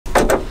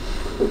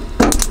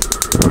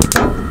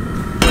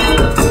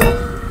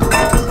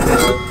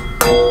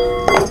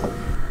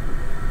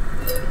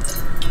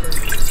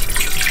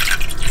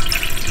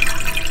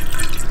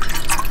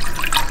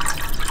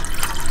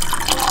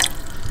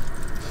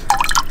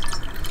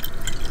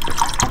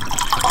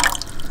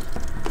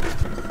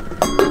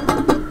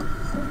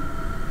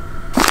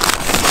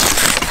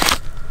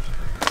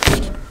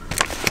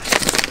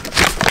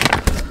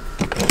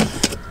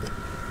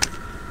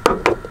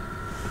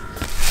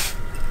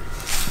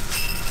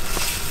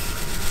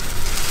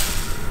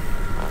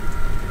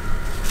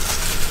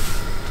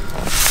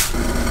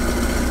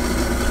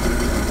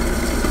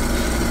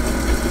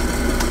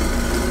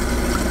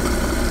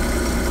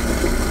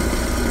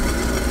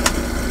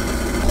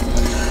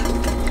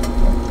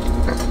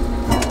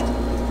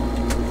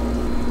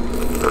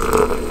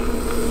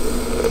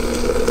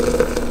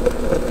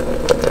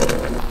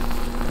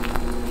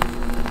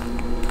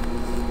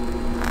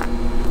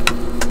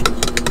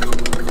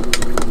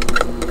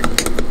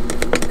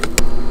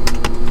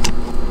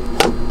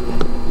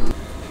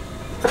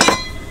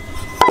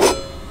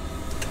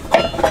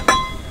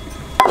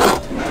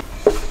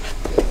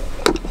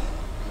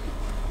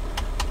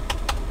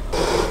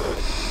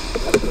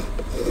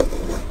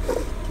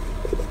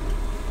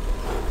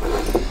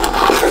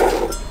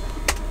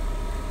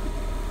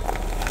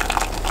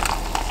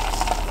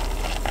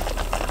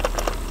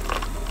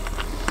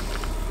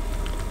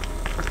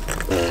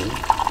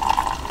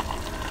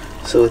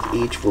So with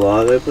each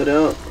vlog I put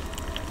out,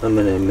 I'm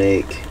gonna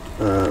make,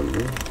 you know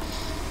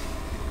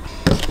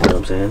what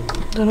I'm saying?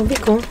 That'll be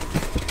cool.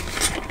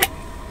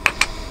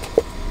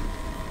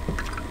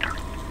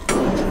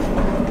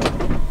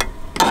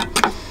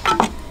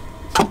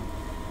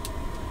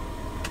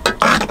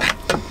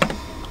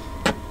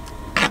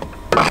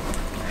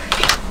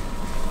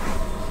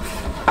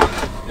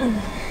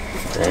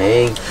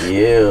 Thank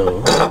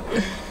you.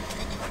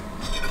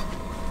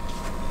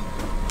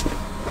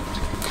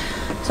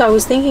 So I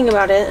was thinking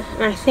about it,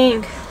 and I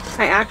think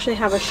I actually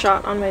have a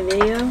shot on my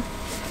video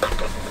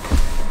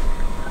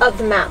of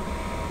the map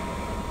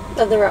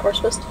of the route we're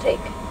supposed to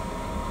take.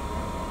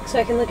 So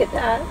I can look at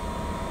that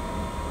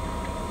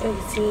and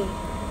you can see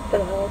if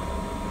it'll help.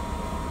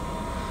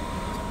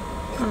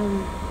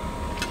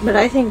 But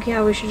I think,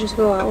 yeah, we should just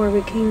go out where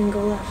we came and go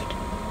left.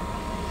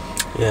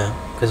 Yeah,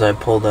 because I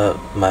pulled up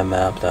my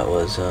map that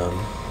was, and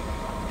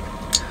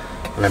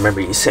I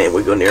remember you saying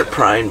we go near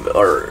Prineville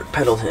or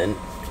Pendleton.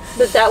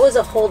 But that was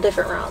a whole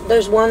different route.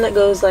 There's one that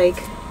goes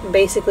like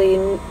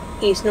basically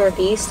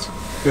east-northeast.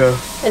 Yeah.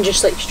 And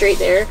just like straight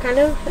there, kind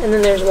of. And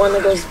then there's one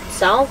that goes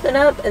south and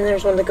up, and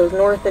there's one that goes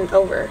north and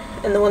over.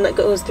 And the one that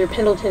goes through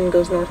Pendleton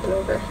goes north and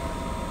over.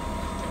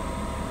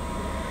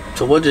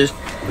 So we'll just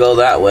go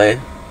that way.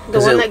 The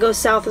one that goes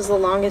south is the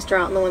longest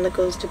route, and the one that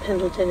goes to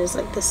Pendleton is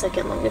like the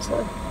second longest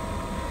one.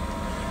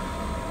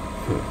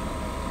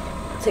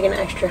 It's like an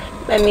extra.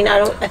 I mean,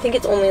 I think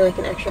it's only like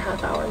an extra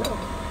half hour though.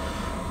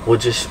 We'll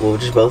just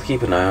both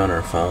keep an eye on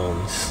our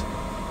phones.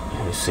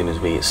 As soon as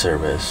we get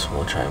service,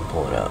 we'll try and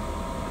pull it up.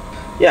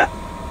 Yeah.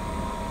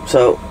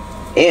 So,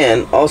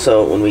 and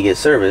also when we get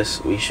service,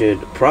 we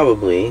should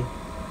probably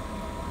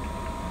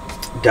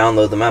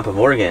download the map of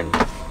Oregon.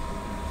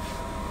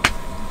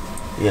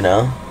 You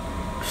know?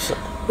 So.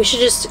 We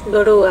should just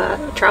go to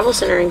a travel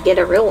center and get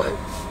a real one.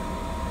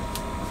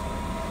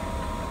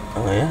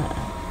 Oh yeah.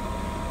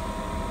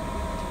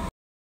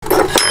 We're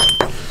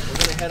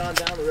gonna head on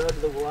down the road to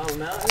the Willow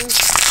Mountains.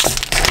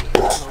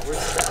 We're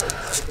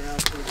sticking out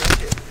to the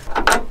budget.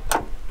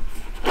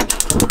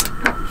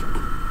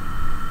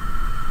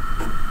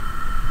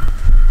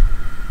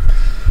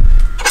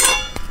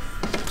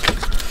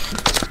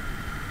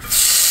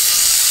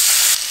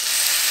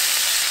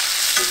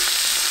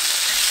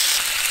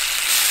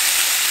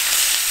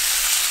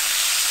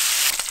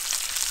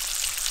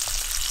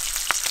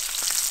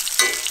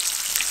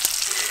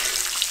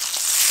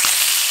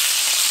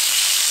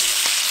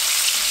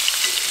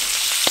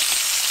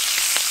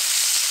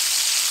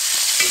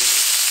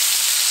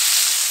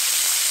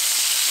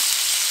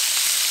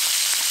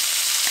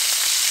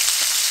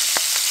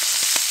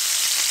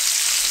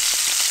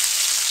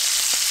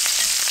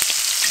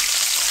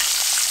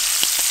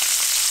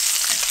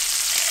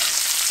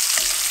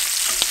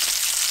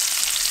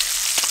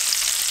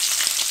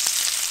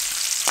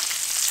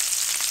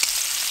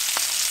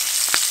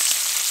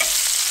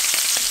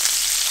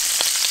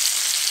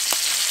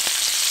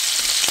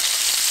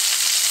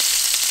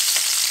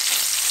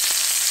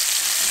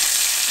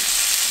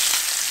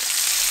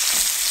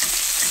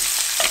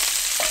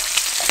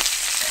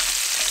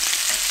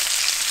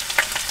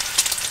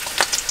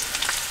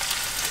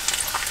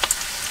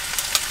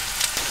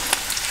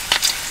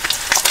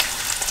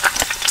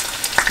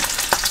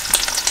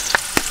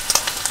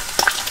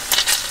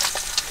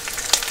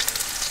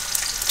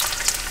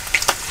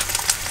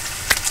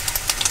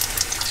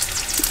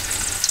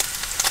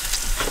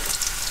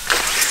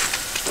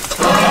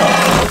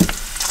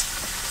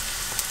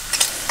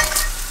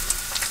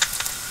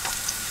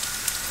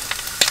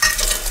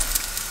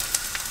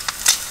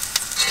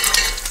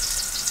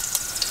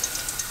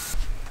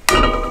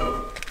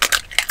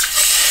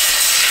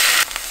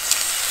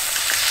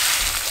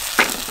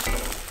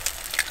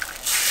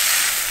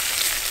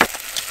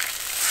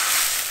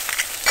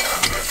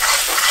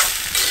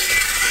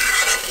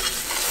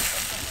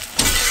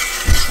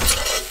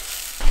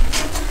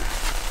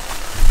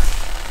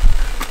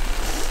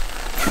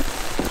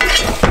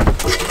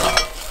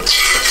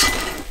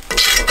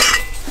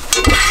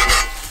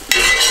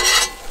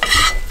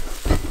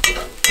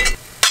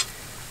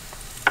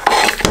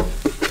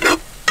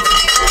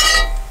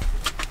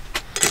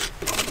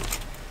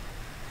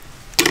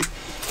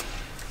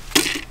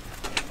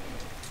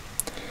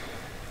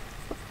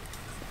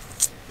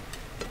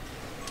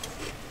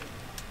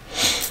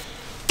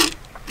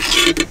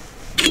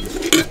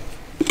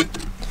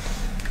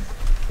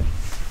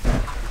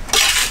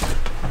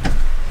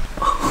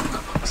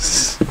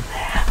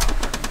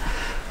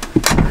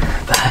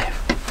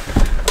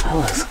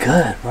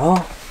 Good, bro.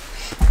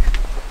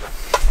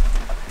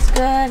 It's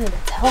good and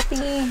it's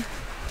healthy.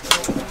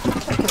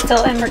 I can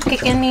feel Ember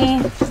kicking me.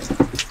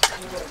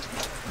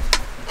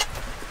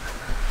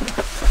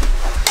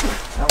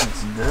 That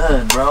one's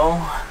good,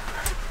 bro.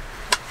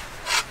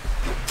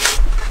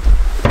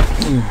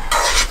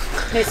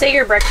 They say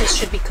your breakfast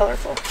should be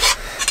colorful.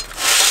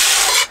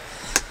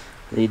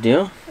 They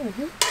do?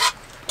 Mm-hmm.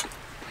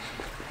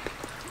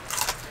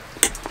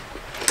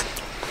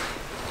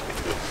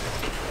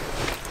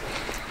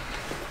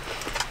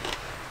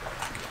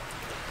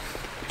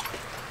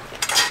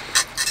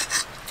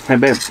 Hey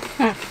babe,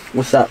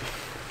 what's up?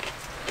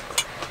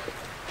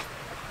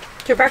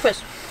 It's your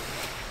breakfast.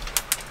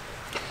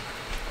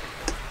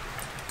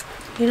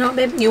 You know what,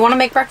 babe? You want to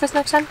make breakfast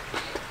next time?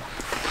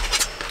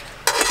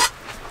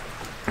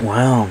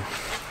 Wow.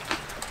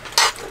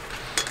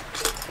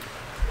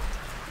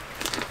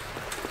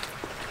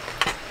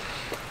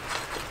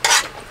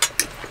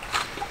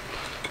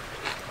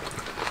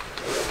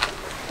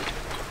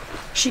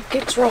 She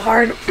kicks real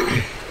hard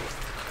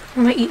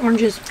when I eat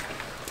oranges.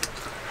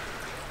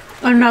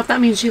 I don't know if that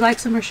means she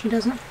likes them or she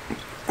doesn't.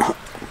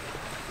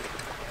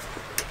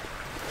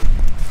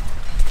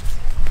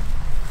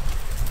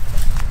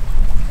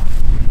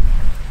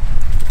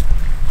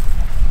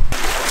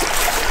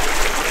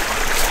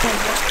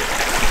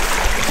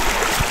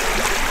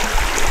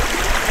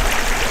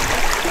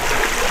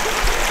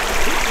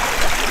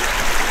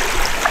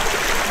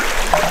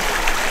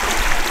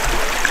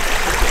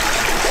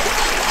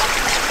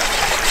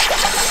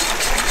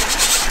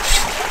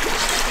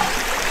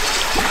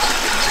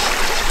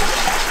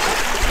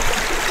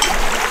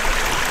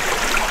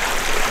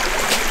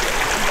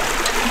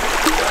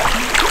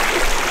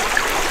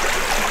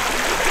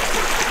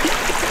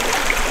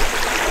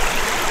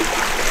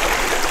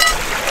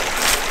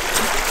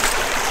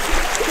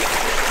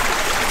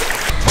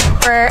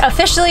 We're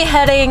officially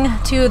heading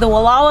to the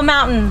Wallowa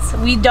Mountains.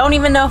 We don't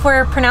even know if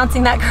we're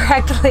pronouncing that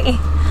correctly,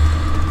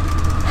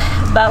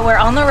 but we're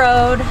on the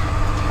road.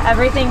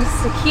 Everything's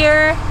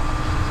secure.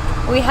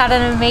 We had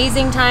an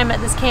amazing time at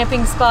this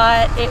camping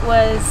spot. It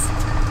was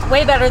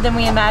way better than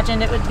we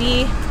imagined it would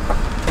be,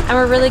 and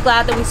we're really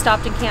glad that we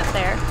stopped and camped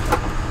there.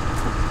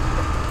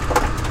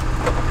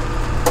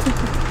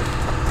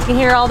 You can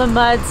hear all the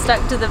mud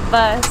stuck to the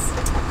bus.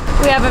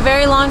 We have a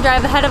very long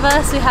drive ahead of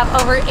us. We have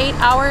over 8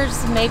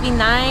 hours, maybe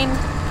 9,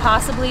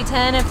 possibly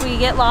 10 if we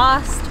get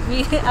lost.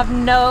 We have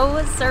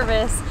no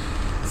service,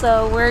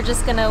 so we're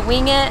just gonna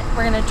wing it.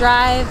 We're gonna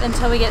drive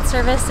until we get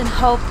service and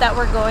hope that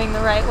we're going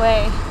the right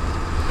way.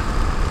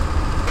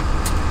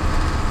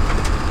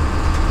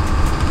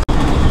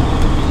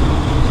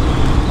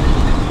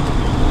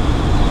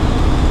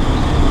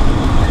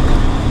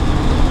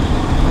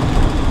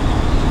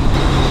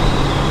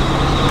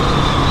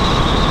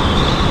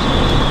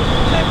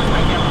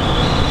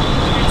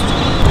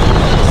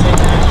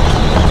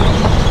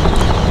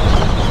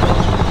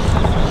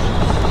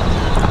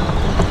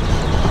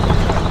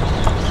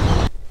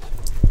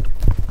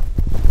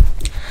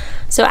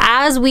 So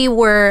as we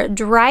were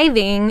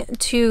driving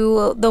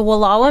to the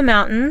Wallowa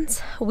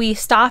Mountains, we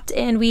stopped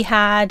and we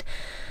had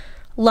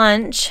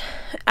lunch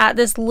at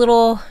this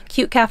little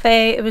cute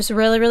cafe. It was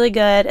really, really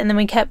good. And then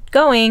we kept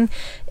going,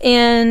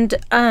 and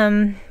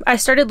I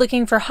started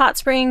looking for hot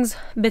springs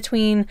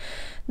between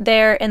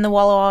there and the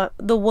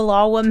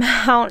Wallowa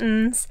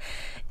Mountains,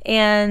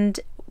 and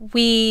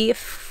we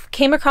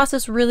came across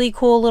this really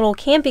cool little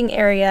camping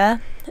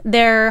area.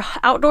 Their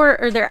outdoor,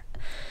 or their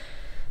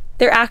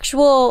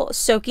actual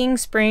soaking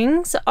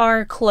springs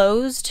are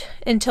closed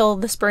until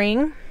the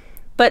spring,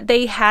 but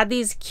they had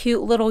these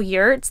cute little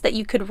yurts that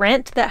you could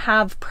rent that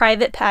have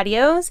private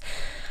patios,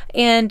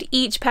 and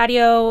each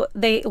patio,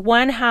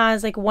 one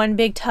has like one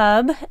big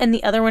tub and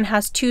the other one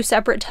has 2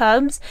 separate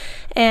tubs.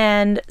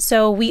 And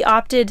so we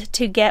opted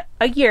to get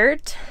a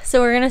yurt.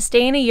 So we're gonna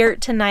stay in a yurt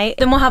tonight.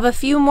 Then we'll have a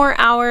few more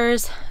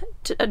hours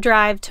to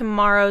drive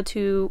tomorrow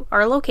to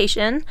our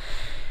location.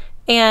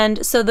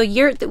 And so the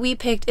yurt that we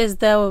picked is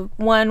the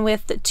one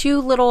with the 2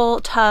 little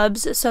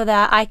tubs, so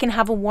that I can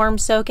have a warm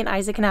soak and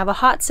Isaac can have a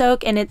hot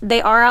soak, and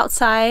they are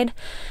outside,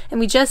 and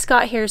we just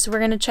got here, so we're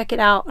gonna check it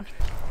out.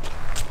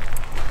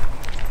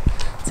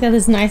 It's got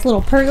this nice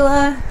little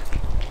pergola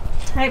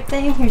type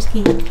thing. Here's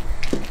key.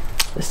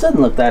 This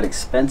doesn't look that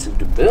expensive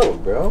to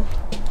build, bro.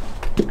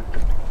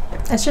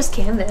 That's just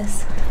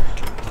canvas.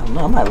 I don't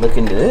know, I might look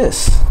into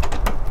this.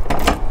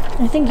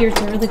 I think yurts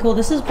are really cool.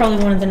 This is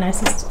probably one of the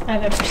nicest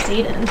I've ever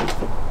stayed in.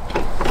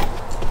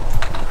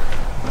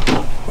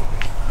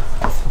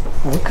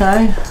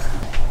 Okay.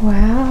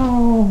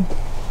 Wow.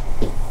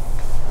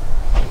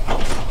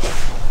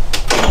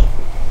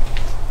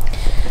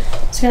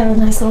 It's got a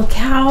nice little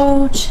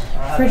couch,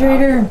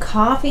 refrigerator, and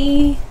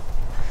coffee.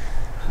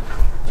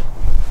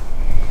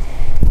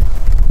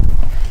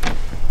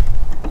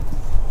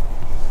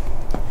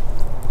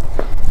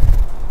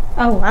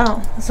 Oh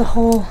wow, that's a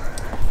whole...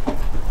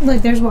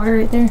 Look, there's water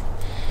right there.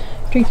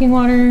 Drinking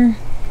water,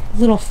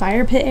 little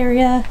fire pit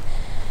area.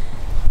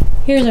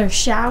 Here's our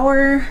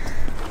shower.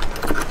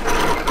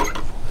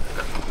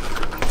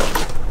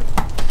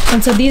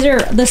 And so these are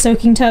the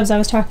soaking tubs I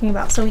was talking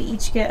about. So we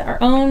each get our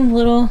own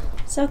little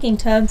soaking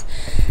tubs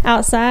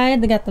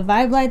outside. They got the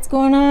vibe lights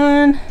going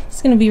on.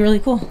 It's gonna be really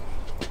cool.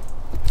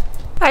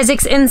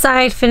 Isaac's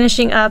inside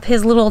finishing up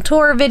his little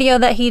tour video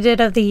that he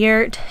did of the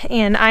yurt,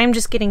 and I'm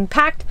just getting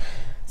packed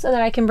so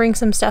that I can bring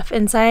some stuff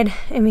inside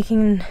and we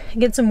can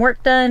get some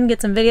work done,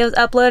 get some videos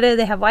uploaded.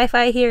 They have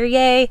Wi-Fi here,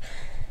 yay.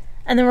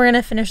 And then we're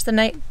gonna finish the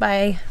night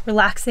by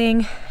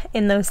relaxing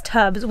in those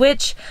tubs,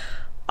 which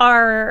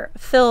are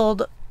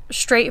filled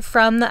straight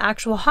from the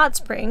actual hot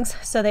springs.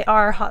 So they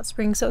are hot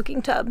spring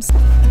soaking tubs.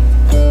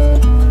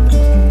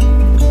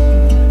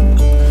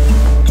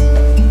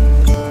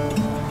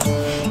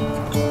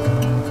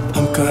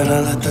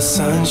 the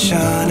sun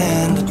shine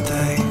in the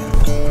day.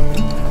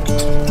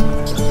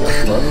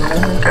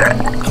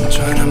 I'm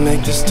trying to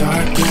make this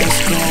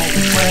darkness go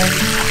away.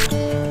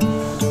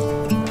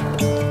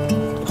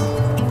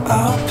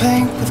 I'll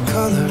paint with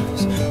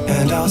colors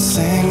and I'll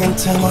sing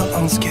until my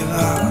lungs give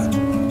out.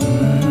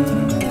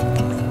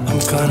 I'm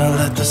gonna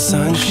let the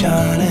sun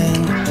shine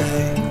in the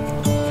day.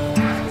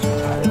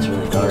 It's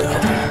really dark.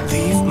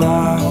 Leave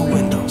my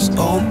windows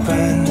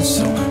open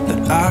so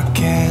that I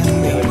can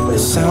hear the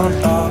sound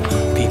of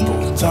people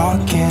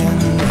talking,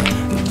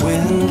 the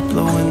wind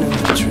blowing in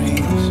the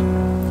trees.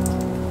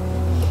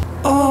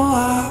 Oh,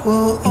 I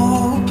will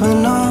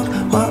open up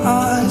my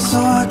eyes so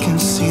I can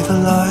see the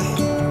light.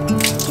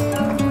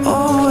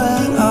 Oh,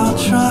 and I'll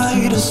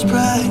try to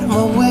spread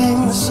my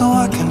wings so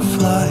I can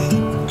fly.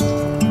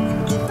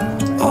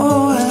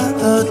 Oh, and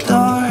the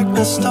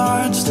darkness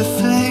starts to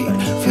fade.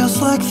 Feels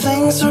like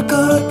things are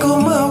gonna go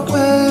my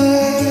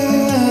way.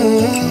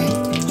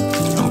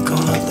 I'm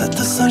gonna let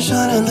the sun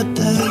shine in the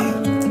day.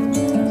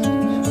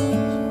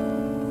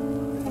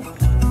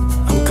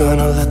 I'm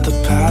gonna let the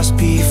past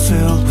be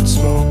filled with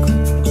smoke,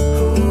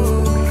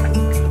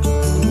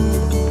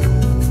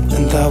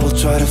 and I will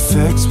try to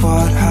fix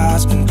what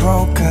has been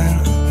broken,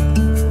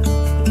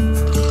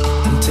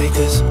 and take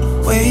this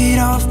weight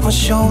off my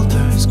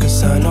shoulders,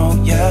 cause I know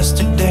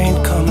yesterday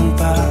ain't coming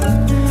back.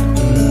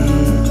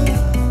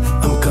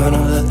 I'm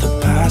gonna let the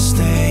past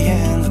stay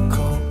in the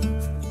cold.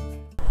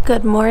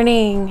 Good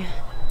morning.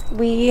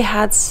 We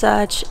had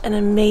such an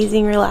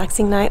amazing,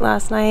 relaxing night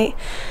last night.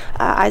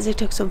 Isaac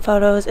took some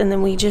photos and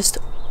then we just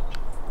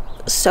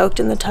soaked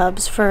in the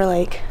tubs for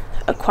like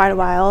quite a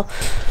while.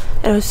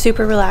 And it was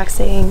super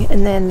relaxing.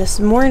 And then this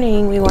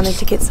morning we wanted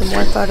to get some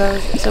more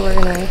photos, so we're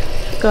gonna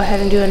go ahead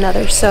and do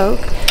another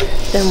soak.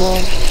 Then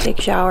we'll take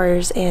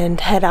showers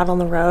and head out on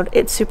the road.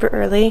 It's super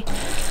early.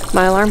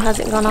 My alarm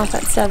hasn't gone off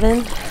at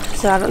 7,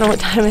 so I don't know what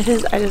time it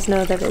is. I just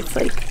know that it's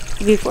like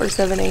before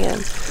 7 a.m.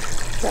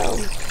 So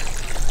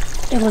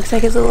it looks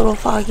like it's a little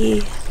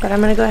foggy, but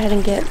I'm gonna go ahead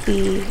and get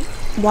the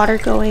water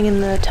going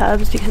in the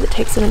tubs because it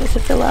takes a minute to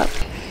fill up.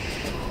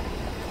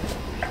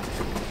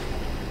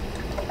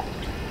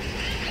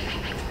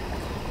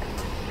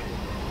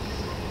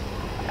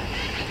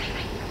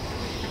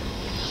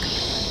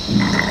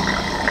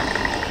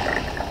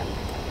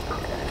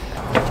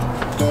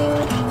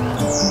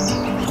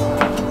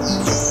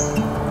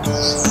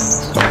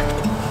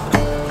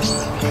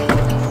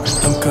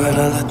 I'm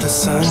gonna let the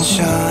sun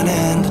shine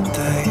in the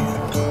day.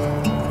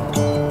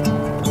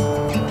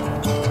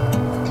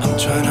 I'm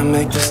trying to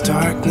make this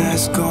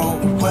darkness go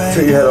away.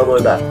 Take your head all the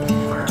way back.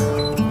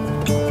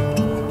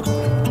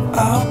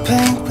 I'll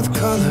paint with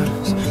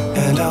colors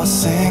and I'll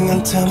sing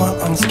until my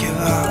lungs give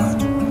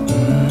out.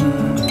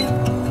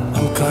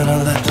 I'm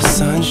gonna let the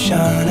sun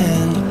shine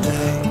in the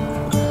day,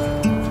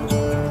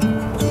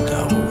 and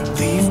I will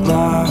leave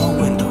my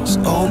windows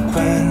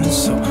open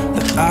so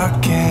that I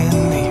can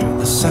hear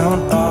the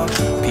sound of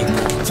people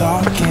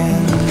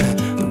talking,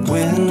 the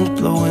wind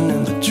blowing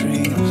in the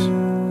trees.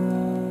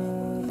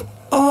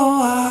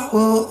 Oh, I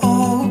will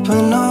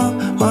open up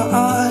my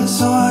eyes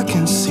so I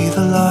can see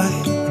the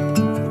light.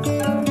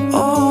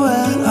 Oh,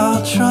 and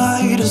I'll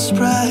try to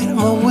spread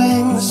my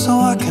wings so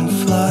I can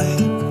fly.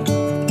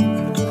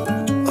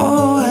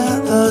 Oh,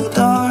 and the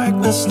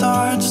darkness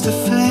starts to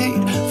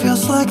fade.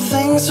 Feels like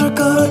things are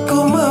gonna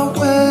go my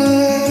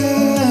way.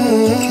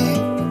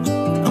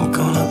 I'm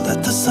gonna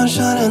let the sun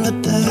shine in the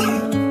day.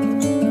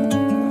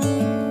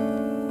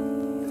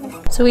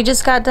 So we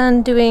just got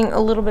done doing a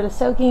little bit of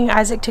soaking.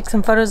 Isaac took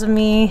some photos of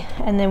me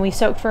and then we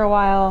soaked for a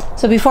while.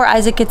 So before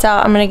Isaac gets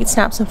out, I'm gonna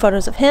snap some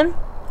photos of him,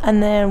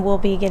 and then we'll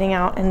be getting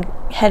out and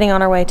heading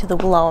on our way to the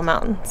Wallowa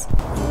Mountains.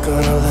 I'm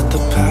gonna let the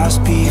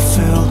past be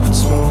filled with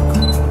smoke,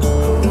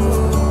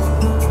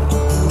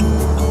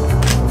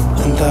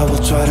 and I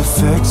will try to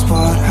fix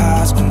what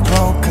has been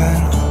broken,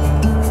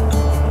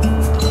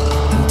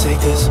 and take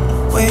this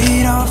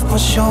weight off my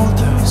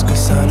shoulders,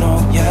 cause I know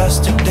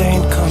yesterday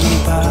ain't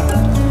coming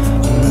back.